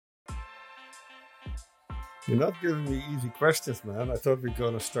You're not giving me easy questions, man. I thought we were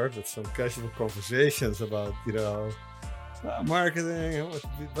going to start with some casual conversations about, marketing,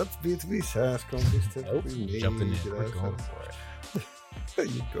 what's B2B SaaS companies Nope, typically need. jumping in. We're going for it.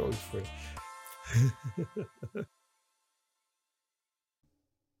 You're going for it.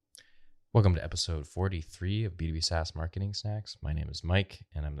 Welcome to episode 43 of B2B SaaS Marketing Snacks. My name is Mike,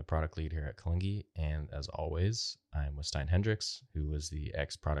 and I'm the product lead here at Kalungi. And as always, I'm with Stein Hendricks, who was the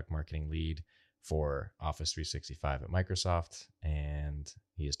ex-product marketing lead for Office 365 at Microsoft. And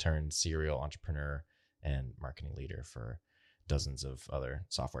he has turned serial entrepreneur and marketing leader for dozens of other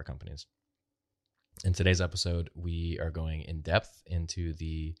software companies. In today's episode, we are going in depth into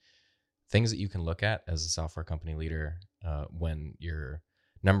the things that you can look at as a software company leader when your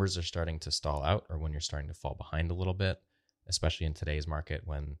numbers are starting to stall out or when you're starting to fall behind a little bit, especially in today's market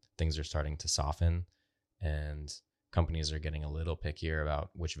when things are starting to soften and companies are getting a little pickier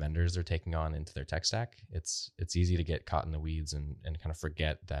about which vendors they're taking on into their tech stack. It's easy to get caught in the weeds and kind of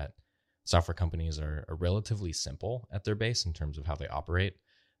forget that software companies are relatively simple at their base in terms of how they operate.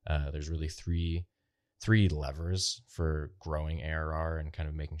 There's really three levers for growing ARR and kind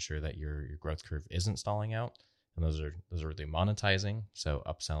of making sure that your growth curve isn't stalling out. And those are really monetizing, so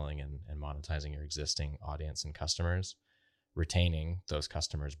upselling and monetizing your existing audience and customers, retaining those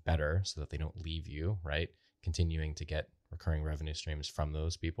customers better so that they don't leave you, right? Continuing to get recurring revenue streams from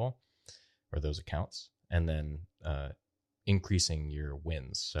those people or those accounts, and then increasing your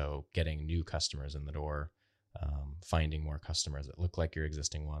wins, so getting new customers in the door, finding more customers that look like your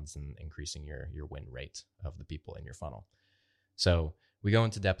existing ones, and increasing your win rate of the people in your funnel. So we go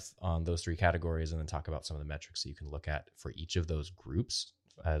into depth on those three categories and then talk about some of the metrics that you can look at for each of those groups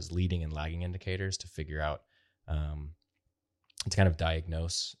as leading and lagging indicators to figure out, to kind of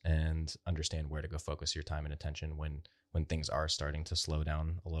diagnose and understand where to go focus your time and attention when things are starting to slow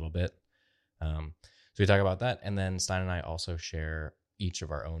down a little bit. So we talk about that. And then Stein and I also share each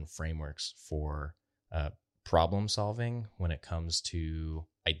of our own frameworks for problem solving when it comes to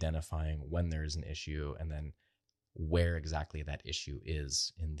identifying when there's an issue and then where exactly that issue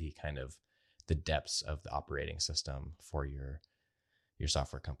is in the kind of the depths of the operating system for your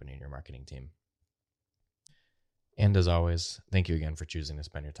software company and your marketing team. And as always, thank you again for choosing to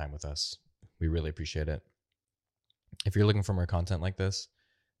spend your time with us. We really appreciate it. If you're looking for more content like this,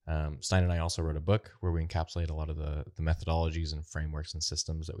 Stein and I also wrote a book where we encapsulate a lot of the methodologies and frameworks and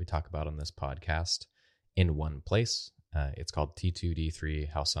systems that we talk about on this podcast in one place. It's called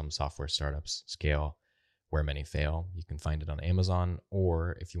T2D3, How Some Software Startups Scale Where Many Fail. You can find it on Amazon,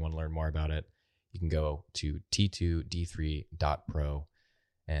 or if you want to learn more about it, you can go to t2d3.pro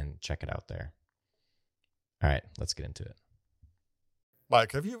and check it out there. All right, let's get into it.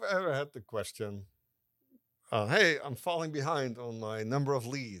 Mike, have you ever had the question, hey, I'm falling behind on my number of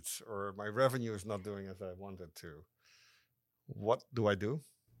leads, or my revenue is not doing as I wanted to? What do I do?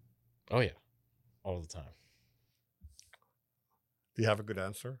 Oh, yeah, all the time. Do you have a good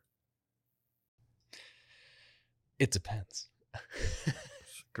answer? It depends.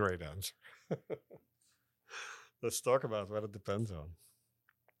 Great answer. Let's talk about what it depends on.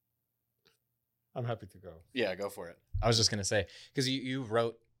 I'm happy to go. Yeah, go for it. I was just going to say, because you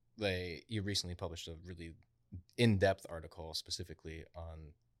recently published a really in-depth article specifically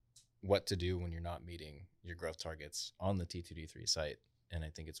on what to do when you're not meeting your growth targets on the T2D3 site. And I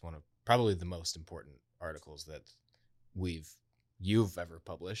think it's one of probably the most important articles that you've ever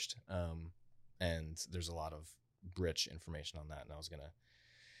published. And there's a lot of rich information on that, and I was gonna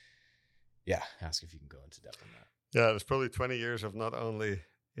ask if you can go into depth on that. Yeah, there's probably 20 years of not only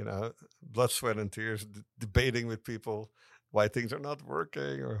blood, sweat, and tears debating with people why things are not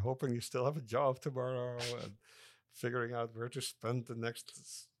working, or hoping you still have a job tomorrow, and figuring out where to spend the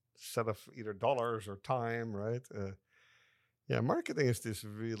next set of either dollars or time, right? Marketing is this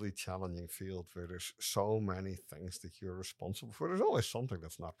really challenging field where there's so many things that you're responsible for. There's always something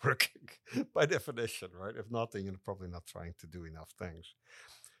that's not working by definition, right? If not, then you're probably not trying to do enough things.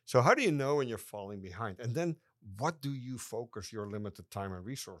 So how do you know when you're falling behind? And then what do you focus your limited time and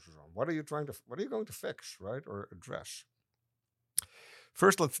resources on? What are you going to fix, right? Or address?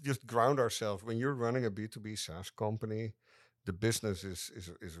 First, let's just ground ourselves. When you're running a B2B SaaS company, the business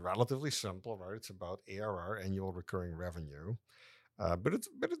is relatively simple, right? It's about ARR, annual recurring revenue, but it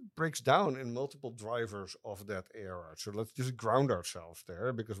breaks down in multiple drivers of that ARR. So let's just ground ourselves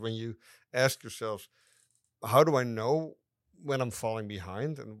there, because when you ask yourselves, how do I know when I'm falling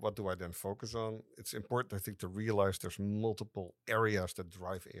behind and what do I then focus on? It's important, I think, to realize there's multiple areas that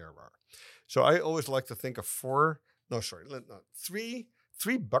drive ARR. So I always like to think of three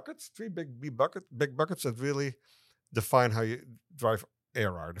buckets, big buckets that really define how you drive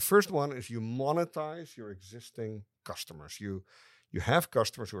ARR. The first one is you monetize your existing customers. You have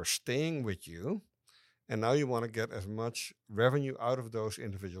customers who are staying with you, and now you want to get as much revenue out of those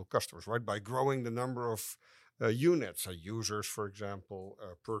individual customers, right? By growing the number of units, users, for example,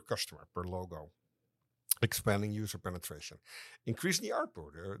 per customer, per logo. Expanding user penetration, increasing the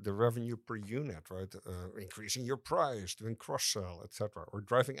ARPU, the revenue per unit, right? Increasing your price, doing cross-sell, etc., or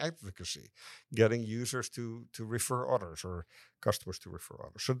driving advocacy, getting users to refer others or customers to refer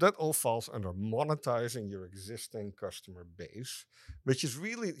others. So that all falls under monetizing your existing customer base, which is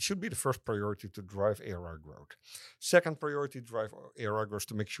really should be the first priority to drive ARR growth. Second priority to drive ARR growth is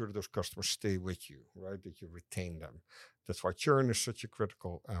to make sure that those customers stay with you, right? That you retain them. That's why churn is such a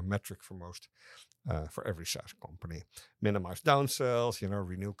critical metric for most. For every SaaS company, minimize downsells,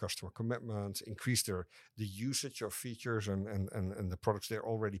 renew customer commitments, increase the usage of features and the products they're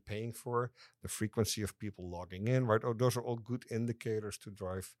already paying for, the frequency of people logging in, right? Those are all good indicators to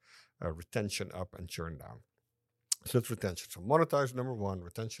drive retention up and churn down. So that's retention. So monetize number one,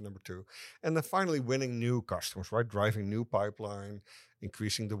 retention number two, and then finally winning new customers, right? Driving new pipeline,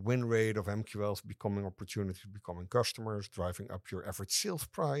 increasing the win rate of MQLs, becoming opportunities, becoming customers, driving up your average sales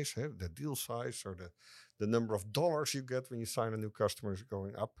price, the deal size, or the number of dollars you get when you sign a new customer is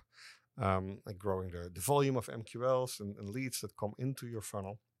going up, and growing the volume of MQLs and leads that come into your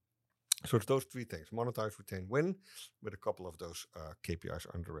funnel. So it's those three things: monetize, retain, win, with a couple of those KPIs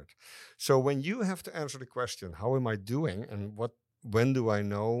under it. So when you have to answer the question, how am I doing, and when do I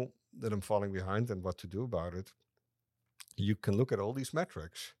know that I'm falling behind and what to do about it, you can look at all these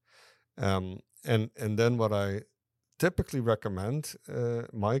metrics. And then what I typically recommend,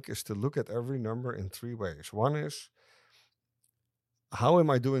 Mike, is to look at every number in three ways. One is, how am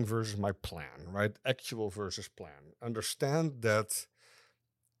I doing versus my plan, right? Actual versus plan. Understand that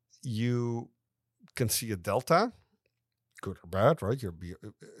you can see a delta, good or bad, right? You're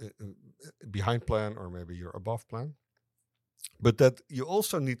behind plan, or maybe you're above plan. But that you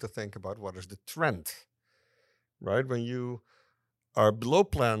also need to think about what is the trend, right? When you are below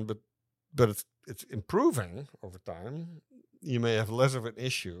plan, but it's improving over time, you may have less of an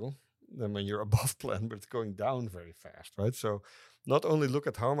issue than when you're above plan, but it's going down very fast, right? So not only look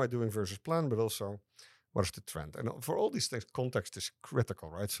at how am I doing versus plan, but also what is the trend? And for all these things, context is critical,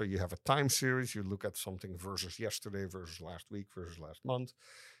 right? So you have a time series, you look at something versus yesterday, versus last week, versus last month,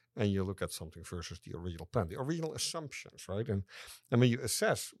 and you look at something versus the original plan, the original assumptions, right? And when you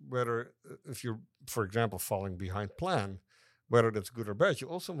assess whether, if you're, for example, falling behind plan, whether that's good or bad, you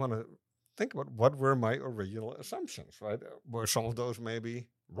also want to think about what were my original assumptions, right? Were some of those maybe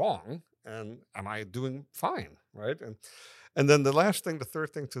wrong, and am I doing fine, right? And then the last thing, the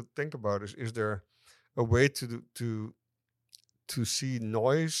third thing to think about is there a way to see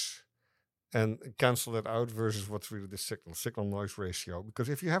noise and cancel it out versus what's really the signal noise ratio? Because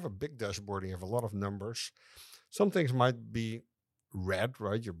if you have a big dashboard and you have a lot of numbers, some things might be red,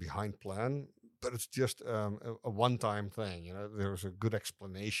 right? You're behind plan, but it's just a one-time thing. There's a good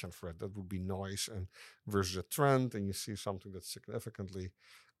explanation for it. That would be noise, and versus a trend, and you see something that's significantly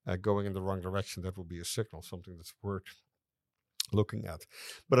going in the wrong direction, that would be a signal, something that's worth looking at.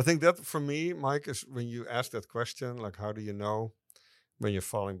 But I think that for me, Mike, is when you ask that question, like how do you know when you're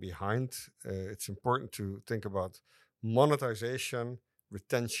falling behind, it's important to think about monetization,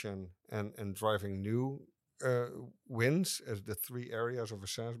 retention, and driving new wins as the three areas of a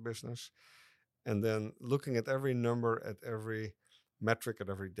SaaS business. And then looking at every number, at every metric, at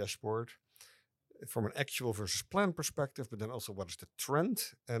every dashboard from an actual versus plan perspective, but then also what is the trend,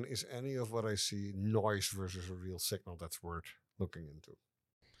 and is any of what I see noise versus a real signal that's worth looking into.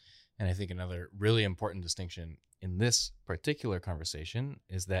 And I think another really important distinction in this particular conversation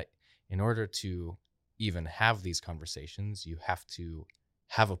is that in order to even have these conversations, you have to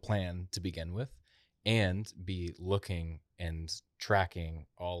have a plan to begin with and be looking and tracking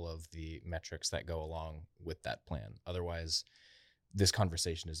all of the metrics that go along with that plan. Otherwise, this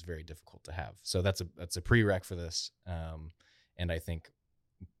conversation is very difficult to have. So that's a prereq for this. And I think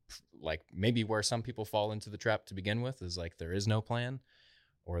like maybe where some people fall into the trap to begin with is like there is no plan,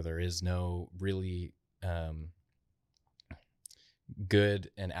 or there is no really good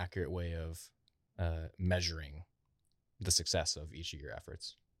and accurate way of measuring the success of each of your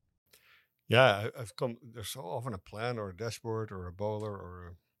efforts. Yeah, there's so often a plan or a dashboard or a bowler or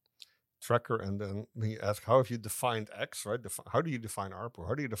a tracker, and then when you ask, how have you defined X, right? How do you define ARPU?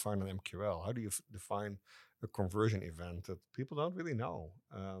 How do you define an MQL? How do you define a conversion event that people don't really know?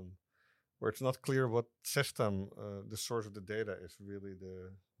 Where it's not clear what system the source of the data is really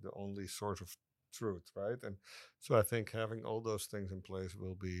the only source of truth, right? And so I think having all those things in place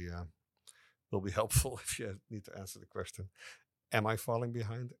will be helpful if you need to answer the question. am I falling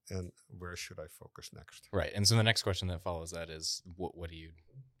behind, and where should I focus next? Right. And so the next question that follows that is, what do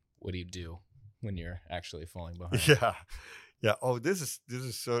you do when you're actually falling behind? Yeah. Oh, this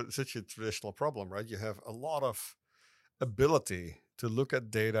is such a traditional problem, right? You have a lot of ability to look at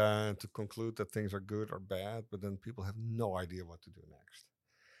data and to conclude that things are good or bad, but then people have no idea what to do next.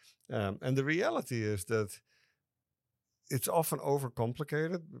 And the reality is that it's often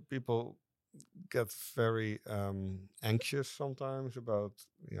overcomplicated. People get very anxious sometimes about,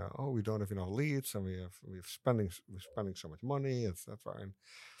 we don't have enough leads, and we're spending so much money, etc. And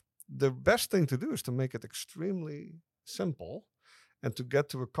the best thing to do is to make it extremely simple, and to get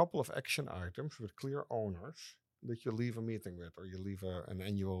to a couple of action items with clear owners that you leave a meeting with, or you leave an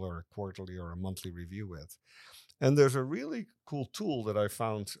annual or a quarterly or a monthly review with. And there's a really cool tool that I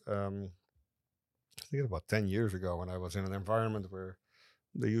found, I think about 10 years ago, when I was in an environment where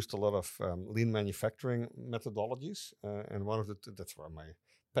they used a lot of lean manufacturing methodologies. And one of that's where my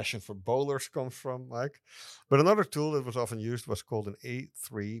passion for bowlers comes from, Mike. But another tool that was often used was called an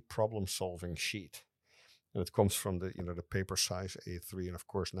A3 problem solving sheet. And it comes from the paper size A3. And of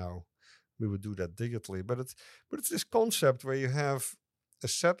course now we would do that digitally. But it's this concept where you have a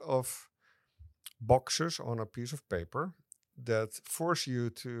set of boxes on a piece of paper that force you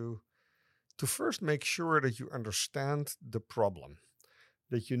to first make sure that you understand the problem,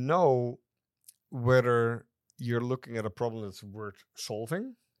 that you know whether you're looking at a problem that's worth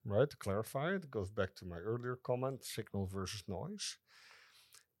solving, right? To clarify it goes back to my earlier comment, signal versus noise.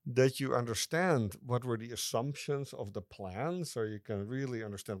 That you understand what were the assumptions of the plan, so you can really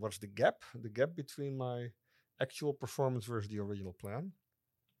understand what's the gap between my actual performance versus the original plan.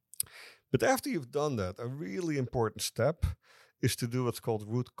 But after you've done that, a really important step is to do what's called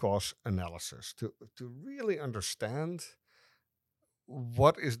root cause analysis, to really understand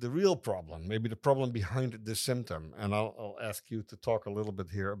what is the real problem, maybe the problem behind the symptom. And I'll ask you to talk a little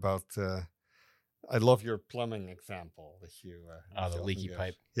bit here about, I love your plumbing example that you... the leaky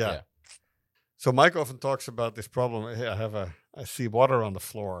pipe. Yeah. So Mike often talks about this problem. Hey, I see water on the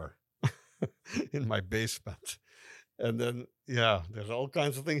floor in my basement. And then, there's all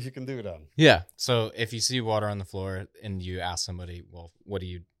kinds of things you can do then. Yeah. So if you see water on the floor and you ask somebody, well, what do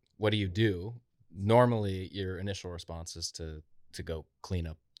you do? Normally, your initial response is to go clean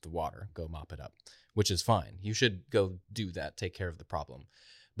up the water, go mop it up, which is fine. You should go do that, take care of the problem.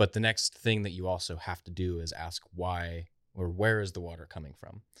 But the next thing that you also have to do is ask why, or where is the water coming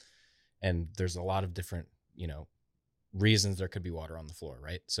from? And there's a lot of different, reasons there could be water on the floor,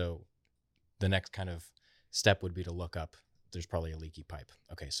 right? So the next kind of step would be to look up, there's probably a leaky pipe.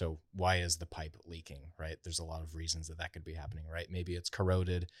 Okay, so why is the pipe leaking, right? There's a lot of reasons that could be happening, right? Maybe it's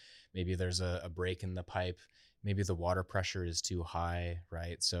corroded. Maybe there's a break in the pipe. Maybe the water pressure is too high,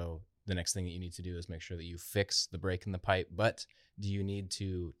 right? So the next thing that you need to do is make sure that you fix the break in the pipe. But do you need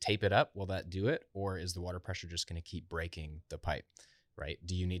to tape it up? Will that do it? Or is the water pressure just going to keep breaking the pipe, right?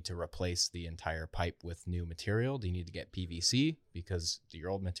 Do you need to replace the entire pipe with new material? Do you need to get PVC because your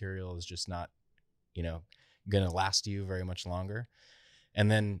old material is just not, going to last you very much longer? And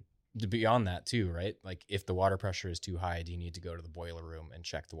then beyond that too, right? Like if the water pressure is too high, do you need to go to the boiler room and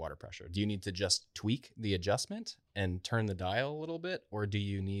check the water pressure? Do you need to just tweak the adjustment and turn the dial a little bit? Or do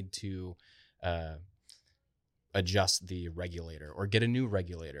you need to adjust the regulator or get a new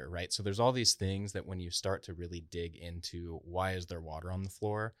regulator, right? So there's all these things that when you start to really dig into why is there water on the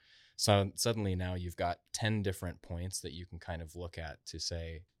floor, so suddenly now you've got 10 different points that you can kind of look at to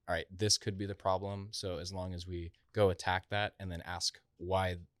say, all right, this could be the problem. So as long as we go attack that and then ask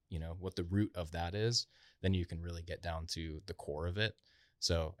why, what the root of that is, then you can really get down to the core of it.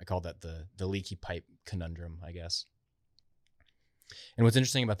 So I call that the leaky pipe conundrum, I guess. And what's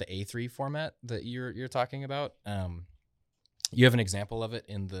interesting about the A3 format that you're talking about, you have an example of it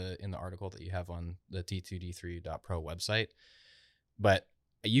in the article that you have on the T2D3.pro website, but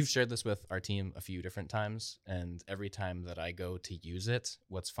you've shared this with our team a few different times, and every time that I go to use it,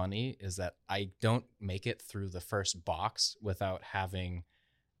 what's funny is that I don't make it through the first box without having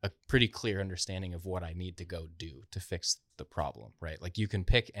a pretty clear understanding of what I need to go do to fix the problem, right? Like you can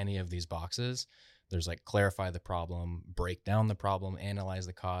pick any of these boxes. There's like clarify the problem, break down the problem, analyze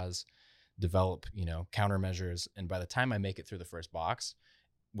the cause, develop, countermeasures. And by the time I make it through the first box,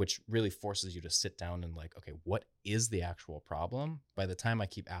 which really forces you to sit down and like, okay, what is the actual problem? By the time I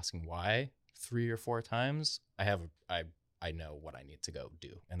keep asking why 3 or 4 times, I know what I need to go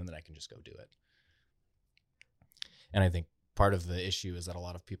do, and then I can just go do it. And I think part of the issue is that a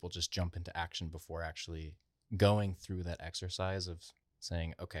lot of people just jump into action before actually going through that exercise of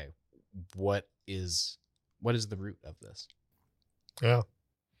saying, okay, what is the root of this? Yeah.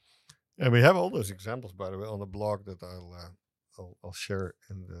 And we have all those examples, by the way, on the blog that I'll I'll share it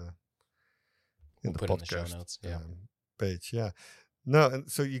in the We'll the put it in the show podcast notes. Yeah. page. Yeah. No, and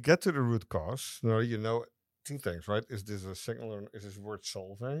so you get to the root cause. Now you know two things, right? Is this a signal or is this worth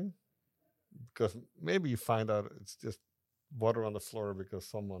solving? Because maybe you find out it's just water on the floor because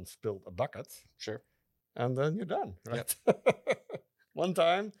someone spilled a bucket, Sure. and then you're done, right? One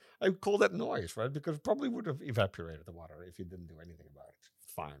time, I call that noise, right? Because it probably would have evaporated the water if you didn't do anything about it.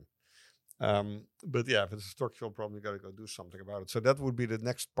 Fine. But yeah, if it's a structural problem, you got to go do something about it. So that would be the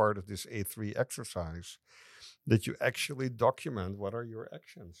next part of this A3 exercise, that you actually document what are your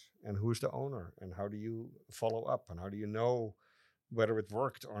actions and who's the owner and how do you follow up and how do you know whether it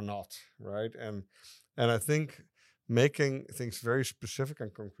worked or not, right? And I think making things very specific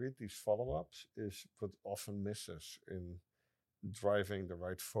and concrete, these follow-ups, is what often misses in driving the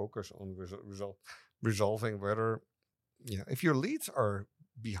right focus on resolving whether, if your leads are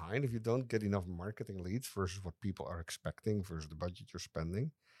behind, if you don't get enough marketing leads versus what people are expecting versus the budget you're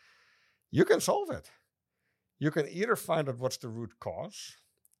spending, you can solve it. You can either find out what's the root cause,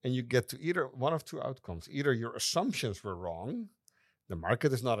 and you get to either one of two outcomes. Either your assumptions were wrong, the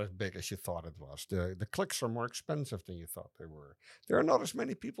market is not as big as you thought it was, the clicks are more expensive than you thought they were, there are not as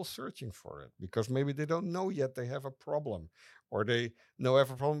many people searching for it because maybe they don't know yet they have a problem, or they know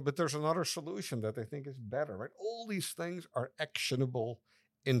have a problem, but there's another solution that they think is better, right? All these things are actionable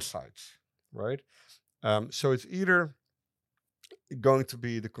insights, right? So it's either going to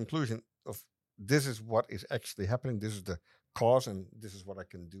be the conclusion of this is what is actually happening, this is the cause, and this is what I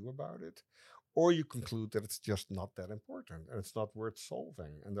can do about it, or you conclude that it's just not that important and it's not worth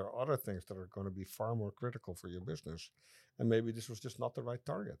solving, and there are other things that are going to be far more critical for your business, and maybe this was just not the right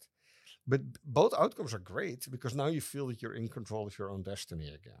target. But both outcomes are great because now you feel that you're in control of your own destiny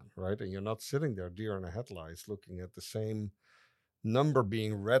again, right? And you're not sitting there deer in the headlights looking at the same number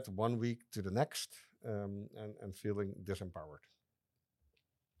being read 1 week to the next, and feeling disempowered.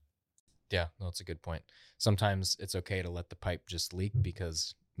 Yeah, no, that's a good point. Sometimes it's okay to let the pipe just leak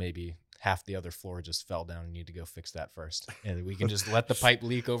because maybe half the other floor just fell down and you need to go fix that first. And we can just let the pipe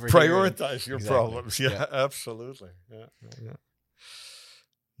leak over here. Prioritize your problems. Yeah, absolutely.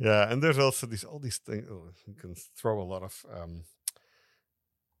 Yeah, and there's also all these things. You can throw a lot of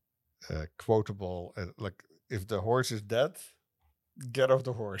quotable, like, if the horse is dead, get off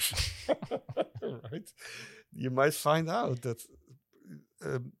the horse. Right? You might find out that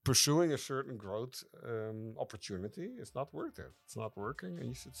pursuing a certain growth opportunity is not worth it. It's not working, and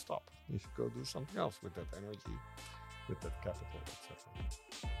you should stop. You should go do something else with that energy, with that capital, etc.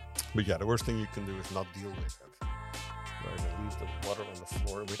 But yeah, the worst thing you can do is not deal with it. Right? And leave the water on the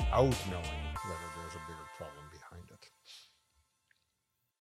floor without knowing whether there's a bigger problem behind it.